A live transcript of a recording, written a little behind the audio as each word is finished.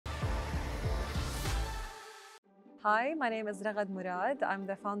Hi, my name is Ragad Murad. I'm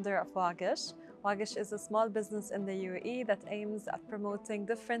the founder of Waggish. Waggish is a small business in the UAE that aims at promoting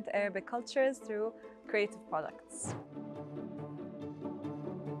different Arabic cultures through creative products.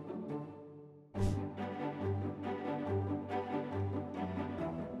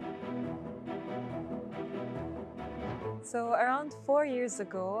 So around 4 years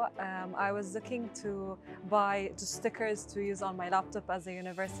ago, I was looking to buy just stickers to use on my laptop as a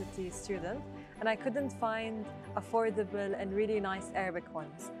university student, and I couldn't find affordable and really nice Arabic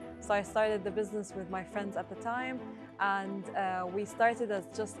ones. So I started the business with my friends at the time, and we started as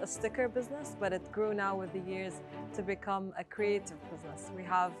just a sticker business, but it grew now with the years to become a creative business. We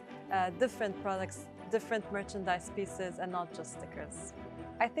have different products, different merchandise pieces, and not just stickers.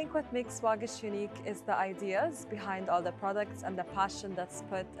 I think what makes Waggish unique is the ideas behind all the products and the passion that's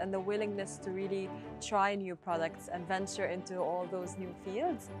put and the willingness to really try new products and venture into all those new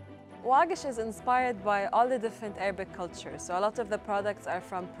fields. Waggish is inspired by all the different Arabic cultures. So a lot of the products are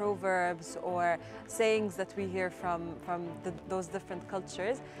from proverbs or sayings that we hear from those different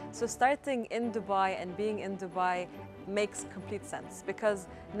cultures. So starting in Dubai and being in Dubai makes complete sense because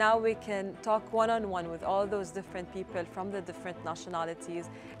now we can talk one-on-one with all those different people from the different nationalities,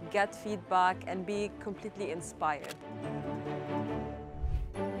 get feedback and be completely inspired.